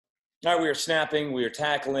All right, we are snapping, we are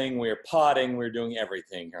tackling, we are potting, we're doing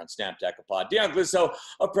everything here on Snap Tackle Pod. Dion Glissow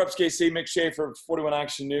of Preps KC, Mick Schaefer of 41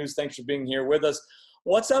 Action News. Thanks for being here with us.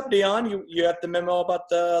 What's up, Dion? You got the memo about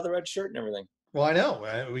the red shirt and everything. Well, I know.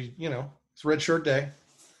 It's Red Shirt Day.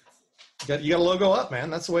 You got a logo up, man.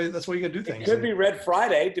 That's the way you got to do things. It could be Red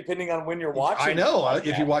Friday, depending on when you're watching. I know.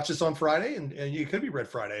 If you watch this on Friday, and it could be Red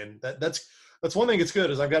Friday, and that's one thing that's good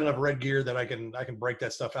is I've got enough red gear that I can break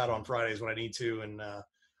that stuff out on Fridays when I need to, and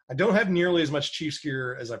I don't have nearly as much Chiefs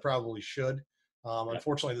gear as I probably should.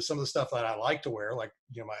 Unfortunately, some of the stuff that I like to wear, like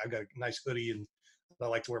I've got a nice hoodie and I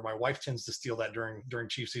like to wear. My wife tends to steal that during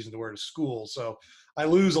Chiefs season to wear to school, so I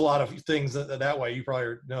lose a lot of things that way. You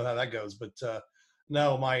probably know how that goes, but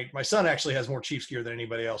no, my son actually has more Chiefs gear than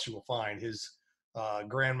anybody else you will find. His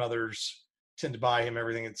grandmothers tend to buy him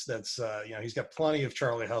everything. He's got plenty of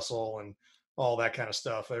Charlie Hustle and all that kind of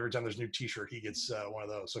stuff. Every time there's a new T-shirt, he gets one of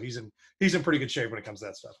those. So he's in pretty good shape when it comes to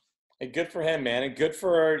that stuff. Hey, good for him, man, and good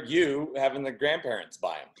for you having the grandparents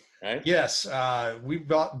buy him, right? Yes, we've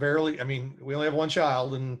bought barely. I mean, we only have one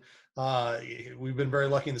child, and we've been very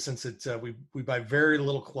lucky in the sense that we buy very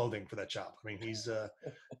little clothing for that child. I mean, he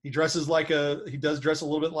does dress a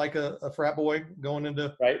little bit like a frat boy going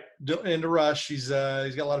into Rush. He's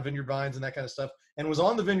got a lot of Vineyard Vines and that kind of stuff, and was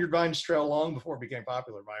on the Vineyard Vines trail long before it became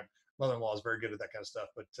popular. My mother-in-law is very good at that kind of stuff,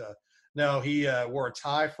 but no, he wore a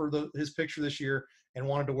tie for his picture this year and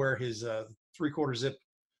wanted to wear his 3/4 zip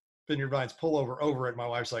Vineyard Vines pullover over it. My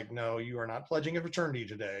wife's like, "No, you are not pledging a fraternity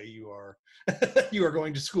today. You are you are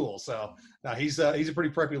going to school." So now he's a pretty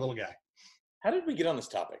preppy little guy. How did we get on this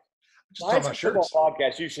topic? Just talking about shirts.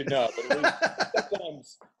 Podcast, you should know, but we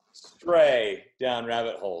sometimes stray down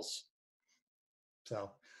rabbit holes. So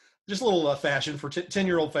just a little fashion for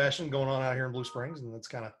 10-year-old fashion going on out here in Blue Springs, and that's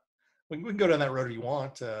kind of we can go down that road if you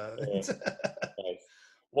want. Nice.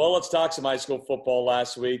 Well, let's talk some high school football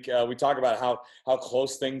last week. We talked about how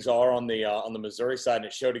close things are on the Missouri side, and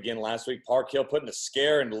it showed again last week. Park Hill putting a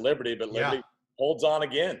scare into Liberty, but Liberty holds on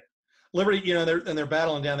again. Liberty, they're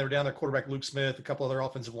battling down. They were down their quarterback, Luke Smith, a couple other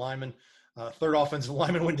offensive linemen. Third offensive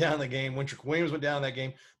lineman went down in the game. Wintrick Williams went down in that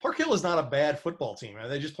game. Park Hill is not a bad football team.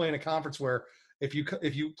 They just play in a conference where if you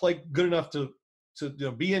play good enough to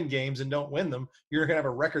be in games and don't win them, you're going to have a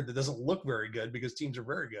record that doesn't look very good because teams are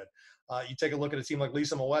very good. You take a look at a team like Lee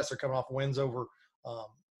Summit West. They're coming off wins over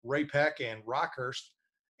Ray Peck and Rockhurst,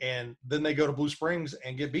 and then they go to Blue Springs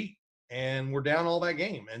and get beat. And we're down all that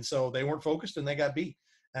game. And so they weren't focused and they got beat.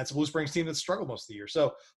 That's a Blue Springs team that struggled most of the year.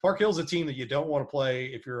 So Park Hill's a team that you don't want to play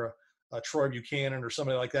if you're a Troy Buchanan or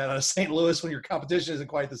somebody like that out of St. Louis when your competition isn't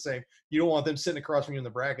quite the same. You don't want them sitting across from you in the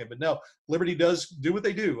bracket. But no, Liberty does do what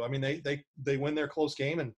they do. I mean, they win their close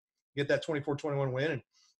game and get that 24-21 win and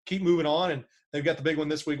keep moving on. And they've got the big one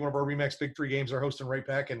this week, one of our Remax Big Three games. They're hosting Ray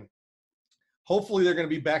Peck, and hopefully they're going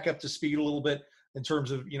to be back up to speed a little bit in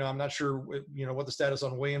terms of, I'm not sure, what the status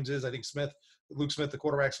on Williams is. I think Luke Smith, the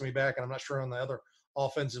quarterback's going to be back, and I'm not sure on the other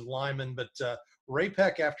offensive lineman. But Ray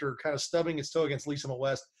Peck, after kind of stubbing his toe against Lee Summit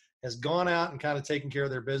West, has gone out and kind of taken care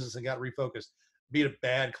of their business and got refocused. Beat a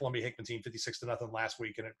bad Columbia Hickman team 56-0 last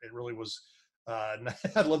week, and it really was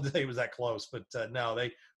I'd love to say it was that close, but no,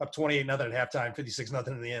 they up 28-0 at halftime, 56-0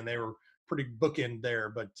 in the end. They were pretty bookend there,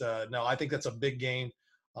 but no, I think that's a big game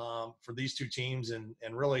for these two teams, and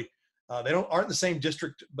really they aren't in the same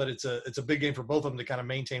district, but it's a big game for both of them to kind of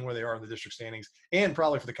maintain where they are in the district standings and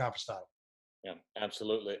probably for the conference title. Yeah,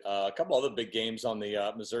 absolutely. A couple other big games on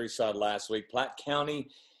the Missouri side last week. Platte County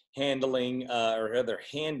handing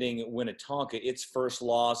Winnetonka its first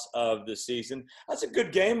loss of the season. That's a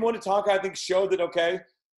good game. Winnetonka, I think, showed that, okay,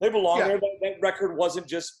 they belong there. That record wasn't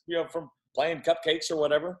just, from playing cupcakes or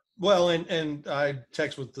whatever. Well, and I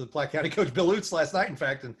texted with the Platte County coach, Bill Lutz, last night, in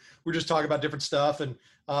fact, and we were just talking about different stuff. And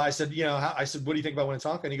I said, what do you think about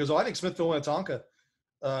Winnetonka? And he goes, I think Smithville-Winnetonka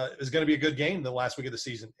is going to be a good game the last week of the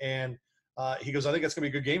season. And he goes, I think that's going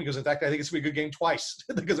to be a good game. He goes, in fact, I think it's going to be a good game twice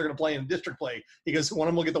because they're going to play in district play. He goes, one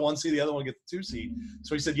of them will get the 1 seed, the other one will get the 2 seed.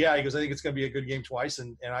 So he said, yeah, he goes, I think it's going to be a good game twice.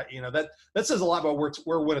 And I, that says a lot about where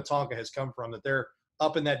Winnetonka has come from, that they're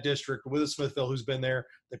up in that district with a Smithville who's been there.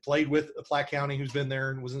 They played with Platte County who's been there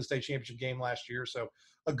and was in the state championship game last year. So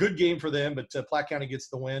a good game for them, but Platte County gets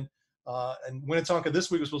the win. And Winnetonka this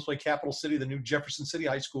week was supposed to play Capital City, the new Jefferson City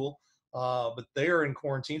High School, but they are in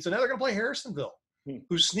quarantine. So now they're going to play Harrisonville,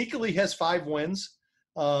 who sneakily has 5 wins.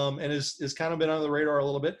 And is kind of been under the radar a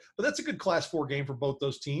little bit, but that's a good Class 4 game for both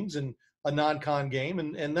those teams and a non-con game,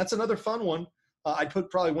 and that's another fun one. I'd put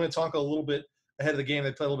probably Winnetonka a little bit ahead of the game.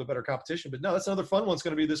 They play a little bit better competition, but no, that's another fun one. It's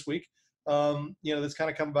going to be this week. That's kind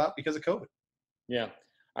of come about because of COVID. Yeah,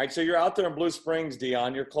 All right, so you're out there in Blue Springs,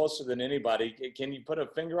 Dion. You're closer than anybody. Can you put a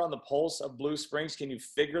finger on the pulse of Blue Springs? Can you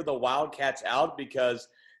figure the Wildcats out? Because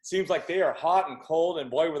it seems like they are hot and cold, and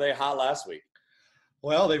boy, were they hot last week.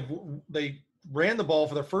 Well, they ran the ball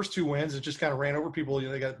for their first 2 wins. It just kind of ran over people.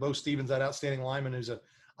 They got Bo Stevens, that outstanding lineman,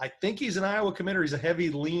 I think he's an Iowa committer. He's a heavy,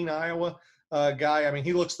 lean Iowa guy. I mean,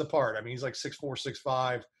 he looks the part. I mean, he's like 6'4",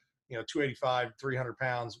 6'5", 285, 300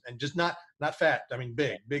 pounds, and just not fat. I mean,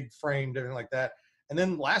 big frame, everything like that. And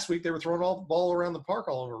then last week they were throwing all the ball around the park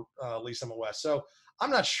all over Lee Summit West. So I'm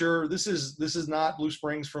not sure. This is not Blue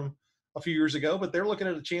Springs from a few years ago, but they're looking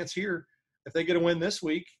at a chance here. If they get a win this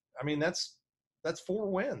week, I mean, that's 4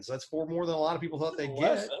 wins. That's 4 more than a lot of people thought they'd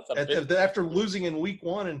get after losing in week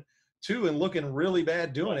 1 and 2 and looking really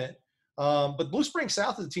bad doing it. But Blue Springs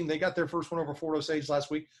South is the team. They got their first win over Fort Osage last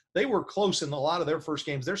week. They were close in a lot of their first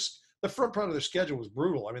games. The front part of their schedule was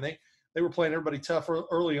brutal. I mean, they were playing everybody tough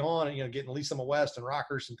early on and, getting Lee Summit West and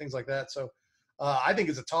Rockers and things like that. So I think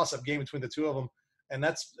it's a toss-up game between the two of them. And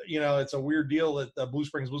that's, it's a weird deal that Blue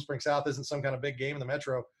Springs South isn't some kind of big game in the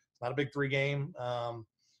Metro. It's not a big 3 game.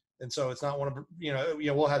 And so it's not one of,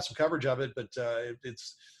 we'll have some coverage of it, but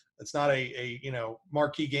it's not a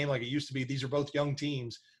marquee game like it used to be. These are both young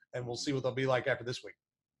teams, and we'll see what they'll be like after this week.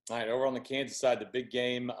 All right, over on the Kansas side, the big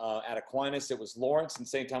game at Aquinas. It was Lawrence and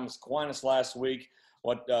St. Thomas Aquinas last week.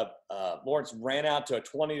 Lawrence ran out to a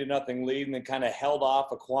 20-0 lead and then kind of held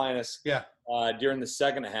off Aquinas during the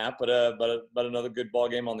second half. But another good ball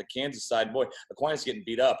game on the Kansas side. Boy, Aquinas getting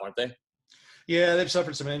beat up, aren't they? Yeah, they've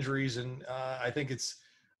suffered some injuries, and I think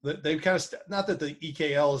they've kind of not that the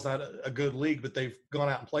EKL is not a good league, but they've gone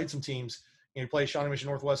out and played some teams. You play Shawnee Mission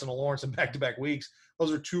Northwest and Lawrence in back-to-back weeks.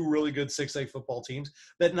 Those are 2 really good 6A football teams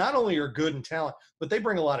that not only are good in talent, but they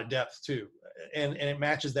bring a lot of depth too, and it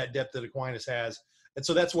matches that depth that Aquinas has. And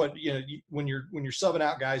so that's what when you're subbing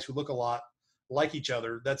out guys who look a lot like each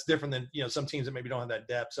other, that's different than some teams that maybe don't have that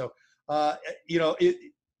depth. So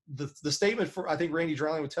the statement for, I think Randy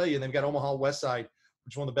Dreiling would tell you, and they've got Omaha West Side,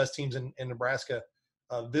 which is one of the best teams in Nebraska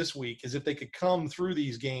this week, is if they could come through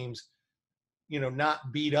these games,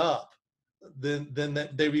 not beat up, then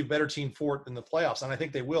they'd be a better team for it in the playoffs. And I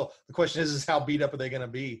think they will. The question is how beat up are they going to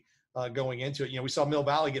be going into it? We saw Mill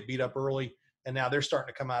Valley get beat up early, and now they're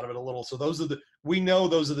starting to come out of it a little. So those are the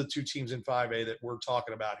 2 teams in 5A that we're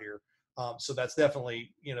talking about here. So that's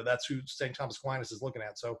definitely, that's who St. Thomas Aquinas is looking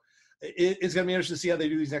at. So it's going to be interesting to see how they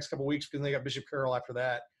do these next couple of weeks, because they got Bishop Carroll after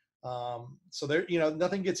that. So they're,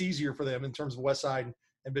 nothing gets easier for them in terms of West Side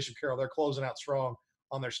and Bishop Carroll. They're closing out strong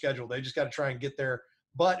on their schedule. They just got to try and get there.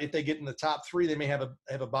 But if they get in the top 3, they may have a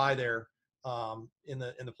bye there in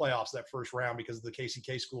the playoffs, that first round, because the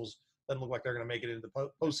KCK schools doesn't look like they're going to make it into the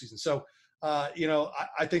postseason. So, I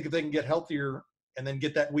think if they can get healthier and then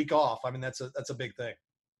get that week off, I mean, that's a big thing.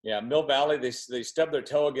 Yeah, Mill Valley, they stubbed their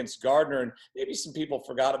toe against Gardner, and maybe some people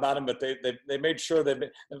forgot about him, but they made sure they've been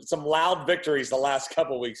some loud victories the last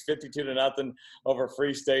couple of weeks, 52-0 over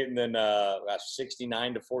Free State, and then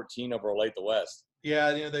 69-14 over Olathe West.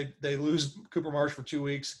 Yeah, they lose Cooper Marsh for 2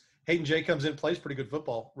 weeks. Hayden Jay comes in, plays pretty good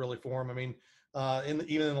football, really, for him. I mean,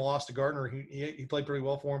 even in the loss to Gardner, he played pretty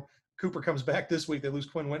well for him. Cooper comes back this week. They lose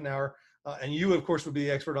Quinn Wittenauer. And you, of course, would be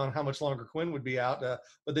the expert on how much longer Quinn would be out.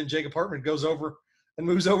 But then Jacob Hartman goes over and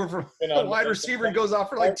moves over from a wide receiver and goes off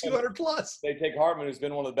for like 200 plus. They take Hartman, who's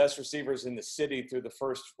been one of the best receivers in the city through the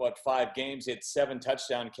first, 5 games. He had 7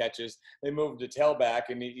 touchdown catches. They moved to tailback,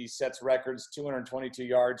 and he sets records, 222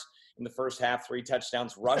 yards in the first half, 3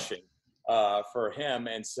 touchdowns rushing for him.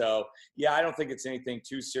 And so, yeah, I don't think it's anything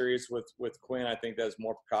too serious with Quinn. I think that's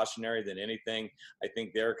more precautionary than anything. I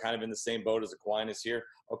think they're kind of in the same boat as Aquinas here.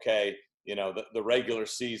 Okay, the regular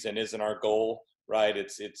season isn't our goal. Right,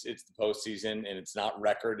 it's the postseason, and it's not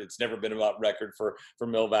record. It's never been about record for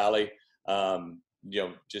Mill Valley.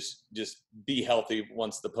 Just be healthy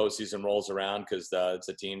once the postseason rolls around, because it's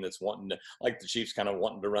a team that's wanting to, like the Chiefs, kind of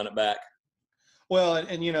wanting to run it back. Well,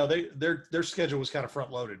 and their schedule was kind of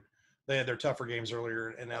front loaded. They had their tougher games earlier,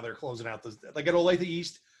 and now they're closing out they got Olathe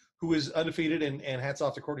East, who is undefeated, and hats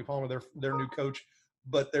off to Courtney Palmer, their new coach.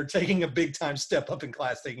 But they're taking a big time step up in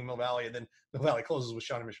class, taking Mill Valley, and then Mill Valley closes with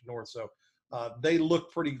Shawnee Mission North. So they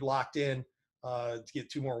look pretty locked in to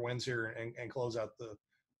get 2 more wins here and close out the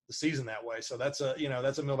season that way. So that's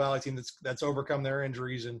a Mill Valley team that's overcome their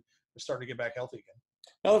injuries and they're starting to get back healthy again.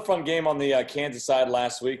 Another fun game on the Kansas side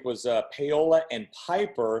last week was Paola and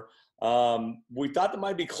Piper. We thought that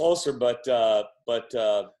might be closer, but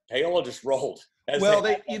Paola just rolled.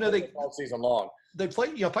 All season long. They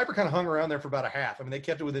played, Piper kind of hung around there for about a half. I mean, they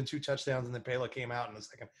kept it within 2 touchdowns, and then Paola came out in the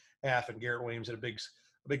second half, and Garrett Williams had a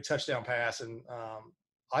big touchdown pass. And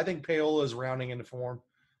I think Paola is rounding into form.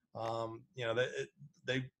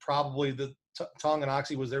 They probably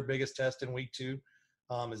Tonganoxie was their biggest test in week 2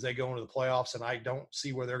 as they go into the playoffs, and I don't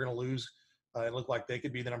see where they're going to lose. It looked like they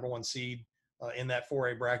could be the number 1 seed in that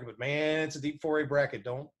 4A bracket, but man, it's a deep 4A bracket.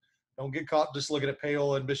 Don't get caught just looking at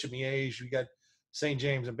Paola and Bishop Miege. You got St.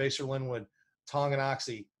 James and Basehor Linwood,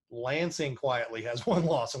 Tonganoxie. Lansing quietly has 1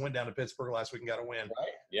 loss and went down to Pittsburgh last week and got a win.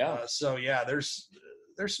 Right. Yeah. There's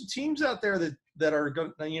some teams out there that are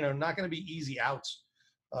going, not going to be easy outs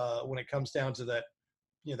when it comes down to that,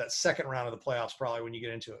 that second round of the playoffs. Probably when you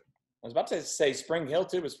get into it. I was about to say Spring Hill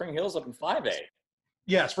too, but Spring Hill's up in 5A.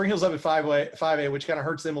 Yeah, Spring Hill's up at 5A, which kind of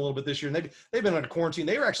hurts them a little bit this year. And they've been under quarantine.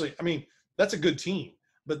 They were actually, that's a good team.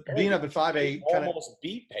 But being up at 5A kind of almost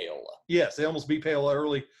beat Paola. Yes, they almost beat Paola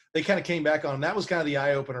early. They kind of came back on them. That was kind of the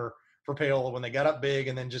eye opener for Paola when they got up big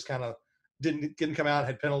and then just kind of didn't come out,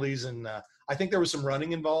 had penalties, and I think there was some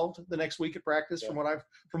running involved the next week at practice. Yeah.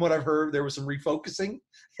 From what I've heard, there was some refocusing.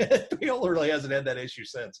 Paola really hasn't had that issue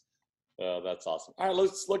since. Oh, that's awesome. All right,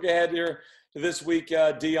 let's look ahead here to this week,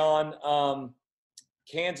 Dion.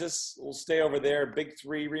 Kansas will stay over there. Big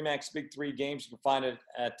 3, RE/MAX Big 3 games. You can find it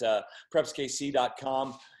at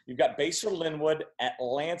prepskc.com. You've got Basehor Linwood at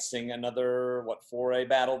Lansing, another, 4A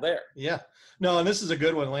battle there. Yeah. No, and this is a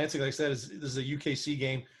good one. Lansing, like I said, this is a UKC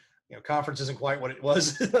game. Conference isn't quite what it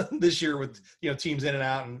was this year with, teams in and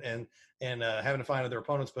out and having to find other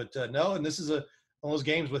opponents. But no, and this is one of those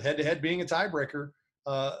games with head-to-head being a tiebreaker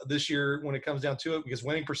this year when it comes down to it, because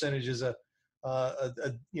winning percentage is a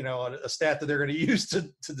stat that they're going to use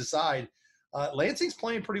to decide. Lansing's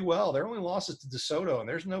playing pretty well. Their only loss is to DeSoto, and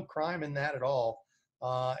there's no crime in that at all.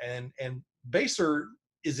 And Basehor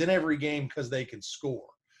is in every game because they can score,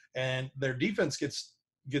 and their defense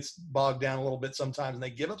gets bogged down a little bit sometimes, and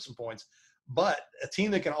they give up some points. But a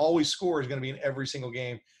team that can always score is going to be in every single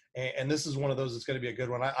game, and this is one of those that's going to be a good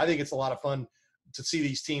one. I think it's a lot of fun to see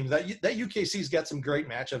these teams. That UKC's got some great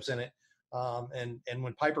matchups in it. And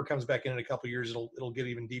when Piper comes back in a couple of years, it'll get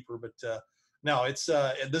even deeper. But no, it's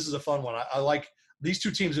this is a fun one. I like these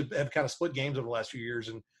two teams have kind of split games over the last few years,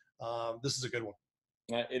 and this is a good one.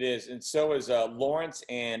 It is, and so is Lawrence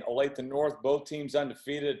and Olathe North, both teams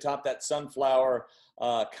undefeated atop that Sunflower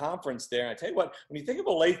conference there. And I tell you what, when you think of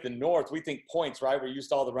Olathe North, we think points, right? We're used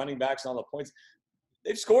to all the running backs and all the points.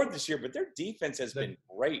 They've scored this year, but their defense has been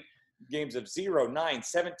great. Games of 0, 9,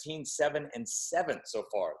 17, 7, and 7 so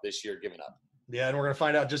far this year given up. Yeah, and we're going to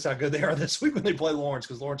find out just how good they are this week when they play Lawrence,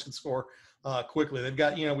 because Lawrence can score quickly. They've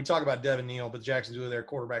got, we talk about Devin Neal, but Jackson Dewey, their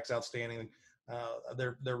quarterback's outstanding.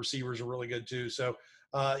 Their receivers are really good too. So,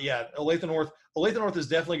 Olathe North is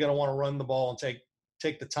definitely going to want to run the ball and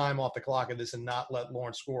take the time off the clock of this and not let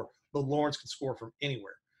Lawrence score. But Lawrence can score from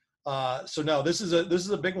anywhere. So no, this is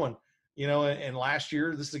a big one. And last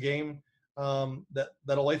year this is a game that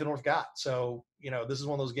Olathe North got. So, this is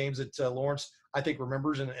one of those games that Lawrence, I think,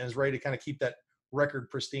 remembers and is ready to kind of keep that record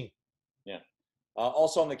pristine. Yeah.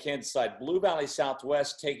 Also on the Kansas side, Blue Valley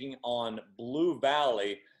Southwest taking on Blue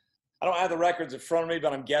Valley. I don't have the records in front of me,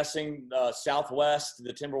 but I'm guessing Southwest,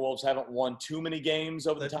 the Timberwolves haven't won too many games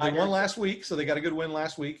over the Tigers. They won last week, so they got a good win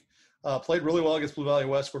last week. Played really well against Blue Valley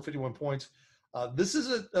West, scored 51 points. This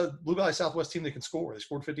is a Blue Valley Southwest team that can score. They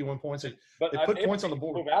scored 51 points. They put points on the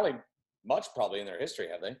board. Blue Valley much probably in their history,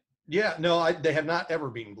 have they? Yeah, no, they have not ever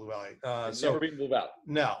beaten Blue Valley. Never beaten Blue Valley.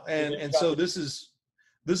 No, and so this is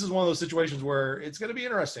one of those situations where it's going to be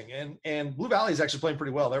interesting. And Blue Valley is actually playing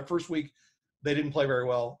pretty well. Their first week, they didn't play very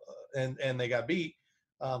well, and they got beat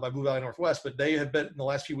by Blue Valley Northwest. But they have been in the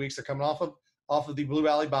last few weeks. They're coming off of the Blue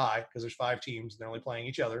Valley bye because there's 5 teams and they're only playing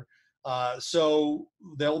each other. So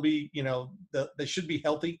they'll be, they should be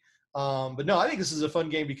healthy. But no, I think this is a fun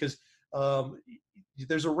game because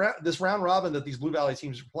there's this round robin that these Blue Valley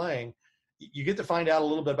teams are playing. You get to find out a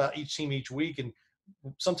little bit about each team each week, and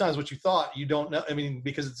sometimes what you thought you don't know. I mean,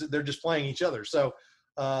 because they're just playing each other. So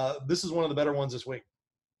this is one of the better ones this week.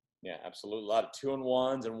 Yeah, absolutely. A lot of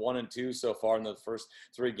 2-1s and 1-2 so far in the first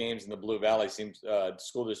 3 games in the Blue Valley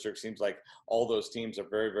school district. Seems like all those teams are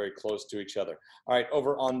very, very close to each other. All right,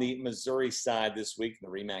 over on the Missouri side this week, in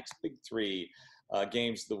the RE/MAX Big 3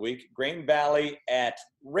 games of the week, Grain Valley at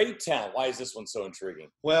Raytown. Why is this one so intriguing?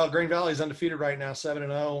 Well, Grain Valley is undefeated right now,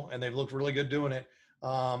 7-0, and they've looked really good doing it.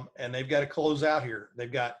 And they've got to close out here.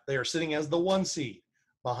 They are sitting as the 1 seed.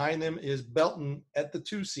 Behind them is Belton at the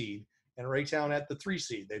 2 seed. And Raytown at the 3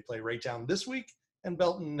 seed. They play Raytown this week and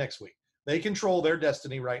Belton next week. They control their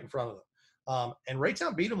destiny right in front of them. And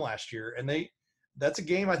Raytown beat them last year, and that's a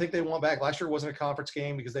game I think they want back. Last year it wasn't a conference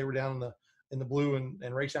game because they were down in the blue and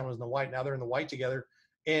Raytown was in the white. Now they're in the white together.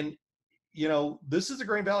 And this is a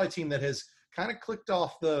Grain Valley team that has kind of clicked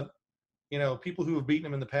off the people who have beaten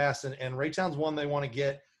them in the past, and Raytown's one they want to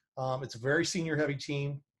get. It's a very senior heavy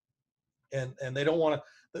team, and they don't want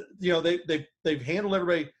to. They've handled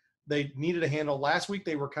everybody they needed to handle. Last week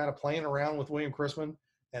they were kind of playing around with William Chrisman,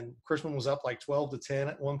 and Chrisman was up like 12-10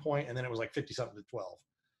 at one point, and then it was like 50-something to 12.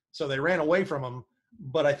 So they ran away from him.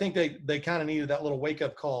 But I think they kind of needed that little wake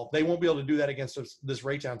up call. They won't be able to do that against this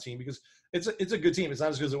Raytown team because it's a good team. It's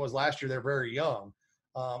not as good as it was last year. They're very young,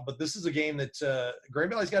 but this is a game that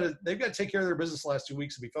Grand Valley's they've got to take care of their business the last 2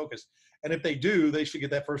 weeks to be focused. And if they do, they should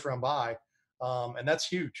get that first round bye, and that's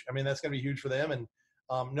huge. I mean, that's going to be huge for them. And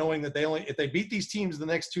knowing that if they beat these teams the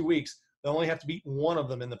next 2 weeks, they only have to beat one of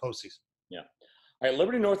them in the postseason. Yeah. All right,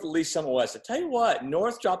 Liberty North, Lee Summit West. I tell you what,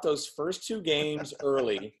 North dropped those first 2 games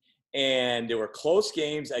early. And there were close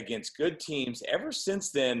games against good teams. Ever since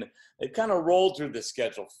then, they've kind of rolled through the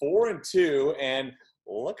schedule, 4-2, and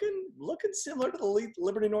looking similar to the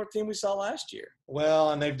Liberty North team we saw last year.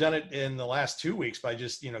 Well, and they've done it in the last 2 weeks by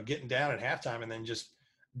just getting down at halftime and then just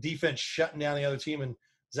defense shutting down the other team. And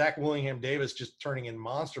Zach Willingham Davis just turning in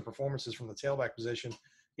monster performances from the tailback position.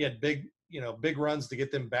 He had big runs to get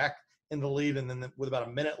them back in the lead, and then with about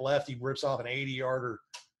a minute left, he rips off an 80-yarder.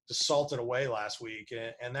 To salt it away last week,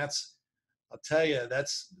 and I'll tell you,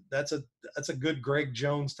 that's a good Greg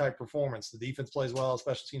Jones type performance. The defense plays well,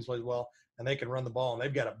 special teams plays well, and they can run the ball. And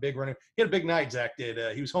they've got a big running. He had a big night. Zach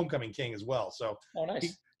did. He was homecoming king as well. So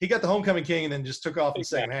nice. He got the homecoming king and then just took off in the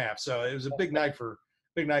second half. So it was a big night for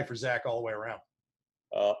Zach all the way around.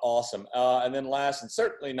 Awesome. And then last and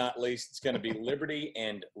certainly not least, it's going to be Liberty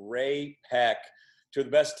and Ray Peck. 2 of the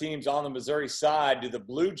best teams on the Missouri side. Do the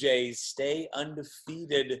Blue Jays stay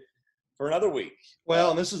undefeated for another week?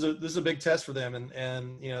 Well, and this is a big test for them,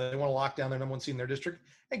 and they want to lock down their number 1 seed in their district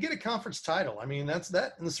and get a conference title. I mean, that's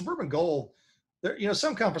that. And the Suburban Gold,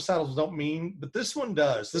 some conference titles don't mean, but this one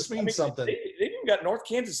does. This means something. They even got North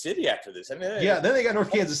Kansas City after this. I mean, then they got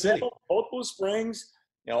North Kansas City. Both Blue Springs.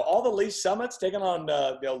 All the Lee Summits taking on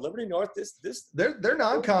Liberty North. Their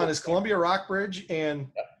non-con is Columbia Rockbridge and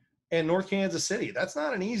North Kansas City. That's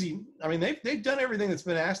not an easy. I mean, they've done everything that's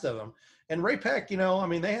been asked of them. And Ray Peck, I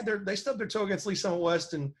mean, they stubbed their toe against Lee Summit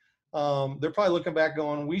West, and they're probably looking back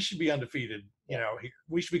going, we should be undefeated.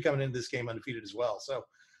 We should be coming into this game undefeated as well. So,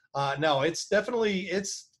 no, it's definitely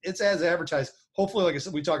it's as advertised. Hopefully, like I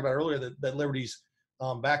said, we talked about earlier that Liberty's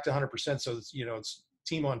back to 100%. So it's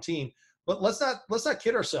team on team. But let's not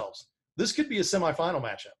kid ourselves. This could be a semifinal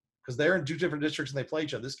matchup because they're in 2 different districts and they play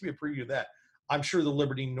each other. This could be a preview of that. I'm sure the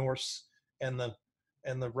Liberty Norths and the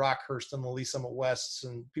Rockhurst and the Lee Summit Wests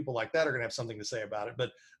and people like that are going to have something to say about it.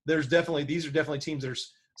 But these are definitely teams that are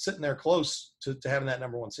sitting there close to having that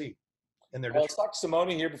number 1 seed in their district. Let's talk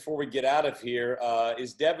Simone here before we get out of here.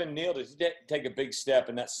 Is Devin Neal, did he take a big step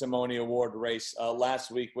in that Simone Award race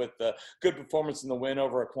last week with the good performance in the win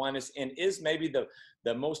over Aquinas, and is maybe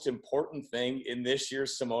the most important thing in this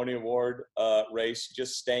year's Simone Award race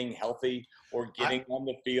just staying healthy or getting on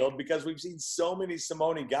the field? Because we've seen so many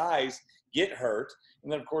Simone guys get hurt.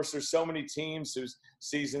 And then, of course, there's so many teams whose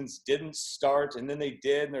seasons didn't start, and then they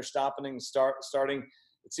did, and they're stopping and starting.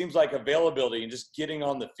 It seems like availability and just getting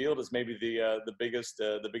on the field is maybe the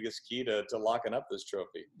biggest key to locking up this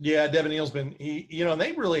trophy. Yeah, Devin Neal's been and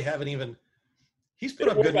they really haven't even. He's put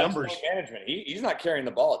up good numbers. Management. He's not carrying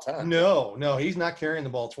the ball a ton. No, he's not carrying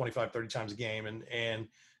the ball 25, 30 times a game, and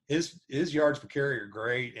his yards per carry are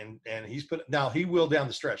great, and he's put. Now he will down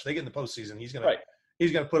the stretch. They get in the postseason. He's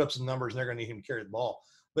gonna put up some numbers, and they're gonna need him to carry the ball.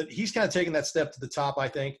 But he's kind of taking that step to the top, I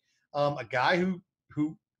think. A guy who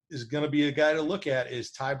is going to be a guy to look at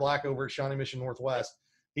is Ty Black over at Shawnee Mission Northwest.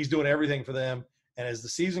 He's doing everything for them. And as the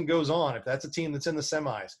season goes on, if that's a team that's in the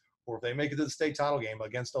semis, or if they make it to the state title game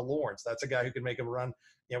against a Lawrence, that's a guy who can make a run.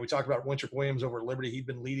 We talked about Wintrick Williams over at Liberty. He'd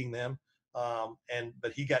been leading them.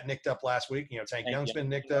 But he got nicked up last week. Tank Young's been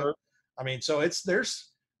nicked up. I mean, so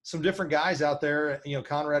there's some different guys out there.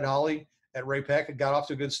 Conrad Holly at Ray Peck had got off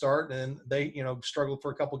to a good start, and they, struggled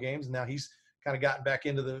for a couple games. And now he's kind of gotten back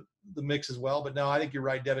into the mix as well. But no, I think you're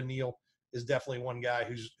right. Devin Neal is definitely one guy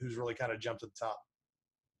who's really kind of jumped to the top.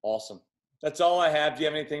 Awesome. That's all I have. Do you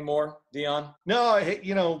have anything more, Dion? No,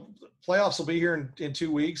 playoffs will be here in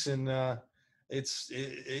 2 weeks, and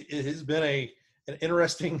it has been an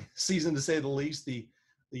interesting season to say the least. The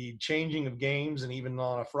changing of games, and even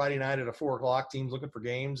on a Friday night at 4:00, teams looking for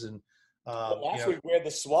games. And last week we had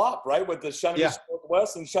the swap, right, with the Shawnee Mission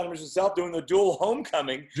Northwest and Shawnee Mission South doing the dual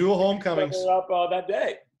homecomings. Up that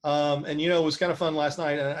day. It was kind of fun last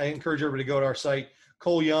night. I encourage everybody to go to our site.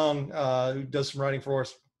 Cole Young, who does some writing for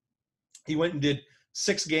us, he went and did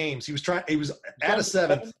 6 games. He was at a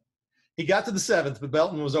 7th. He got to the 7th, but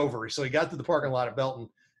Belton was over. So he got to the parking lot at Belton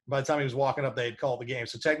By the time he was walking up, they had called the game.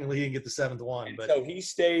 So technically, he didn't get the 7th one. And But so he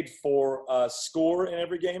stayed for a score in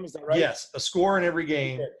every game. Is that right? yes, a score in every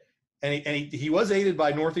game. And he was aided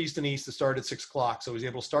by Northeast and East to start at 6 o'clock, so he was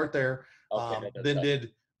able to start there. Okay, Then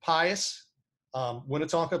did Pius,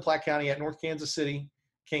 Winnetonka, Platte County at North Kansas City,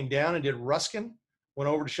 came down and did Ruskin, went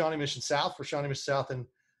over to Shawnee Mission South for Shawnee Mission South and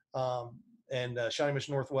Shawnee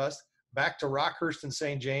Mission Northwest, back to Rockhurst and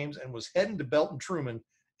St. James, and was heading to Belton Truman,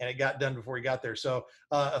 and it got done before he got there. So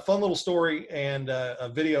a fun little story, and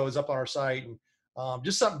a video is up on our site, and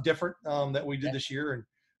just something different that we did this year. And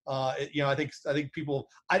I think people,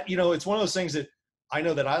 it's one of those things that I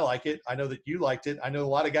know that I like it. I know that you liked it. I know a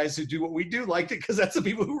lot of guys who do what we do liked it because that's the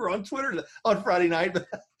people who were on Twitter on Friday night. But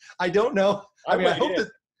I don't know. I hope that.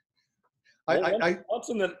 Once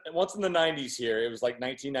in the 90s here, it was like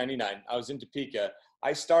 1999. I was in Topeka.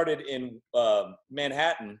 I started in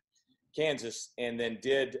Manhattan, Kansas, and then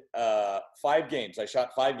did 5 games. I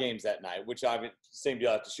shot 5 games that night, which same deal.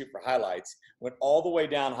 I have to shoot for highlights. Went all the way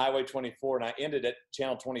down Highway 24, and I ended at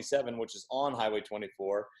Channel 27, which is on Highway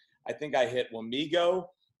 24. I think I hit Wamego.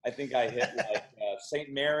 I think I hit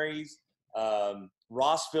St. Mary's,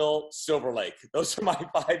 Rossville, Silver Lake. Those are my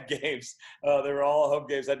 5 games. They were all home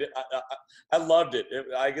games. I loved it.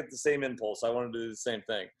 I get the same impulse. I wanted to do the same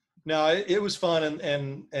thing. No, it was fun,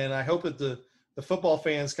 and I hope that the football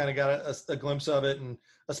fans kind of got a glimpse of it, and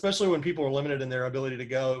especially when people are limited in their ability to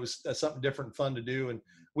go, it was something different and fun to do. And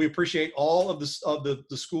we appreciate all of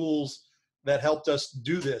the schools that helped us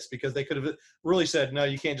do this, because they could have really said, no,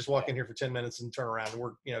 you can't just walk in here for 10 minutes and turn around, and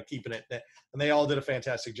we're keeping it. And they all did a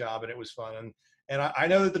fantastic job, and it was fun. And I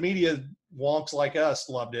know that the media wonks like us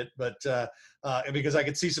loved it, but because I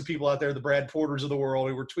could see some people out there, the Brad Porters of the world,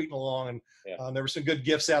 who were tweeting along, and there were some good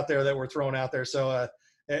gifts out there that were thrown out there. So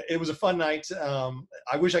it was a fun night.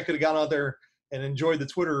 I wish I could have gone out there and enjoyed the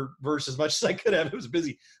Twitterverse as much as I could have. It was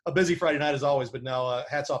a busy Friday night as always, but no,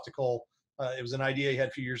 hats off to Cole. It was an idea he had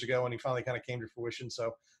a few years ago, and he finally kind of came to fruition.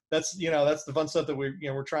 So that's the fun stuff that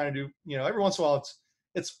we're trying to do. Every once in a while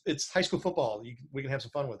it's high school football. We can have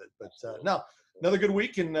some fun with it. But no, another good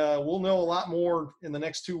week, and we'll know a lot more in the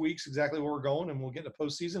next 2 weeks exactly where we're going, and we'll get into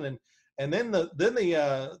postseason, and then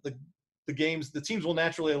the games, the teams will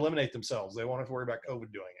naturally eliminate themselves. They won't have to worry about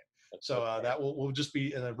COVID doing it. So that will just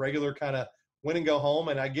be in a regular kind of win and go home.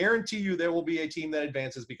 And I guarantee you there will be a team that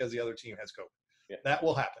advances because the other team has COVID. Yeah. That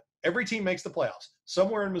will happen. Every team makes the playoffs.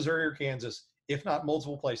 Somewhere in Missouri or Kansas, if not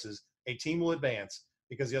multiple places, a team will advance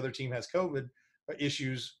because the other team has COVID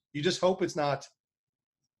issues. You just hope it's not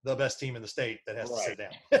the best team in the state that has to sit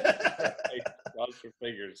down. Cross your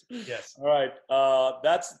fingers. Yes. All right.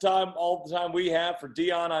 That's all the time we have for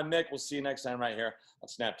Dion. I'm Nick. We'll see you next time right here on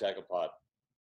Snap Tackle Pod.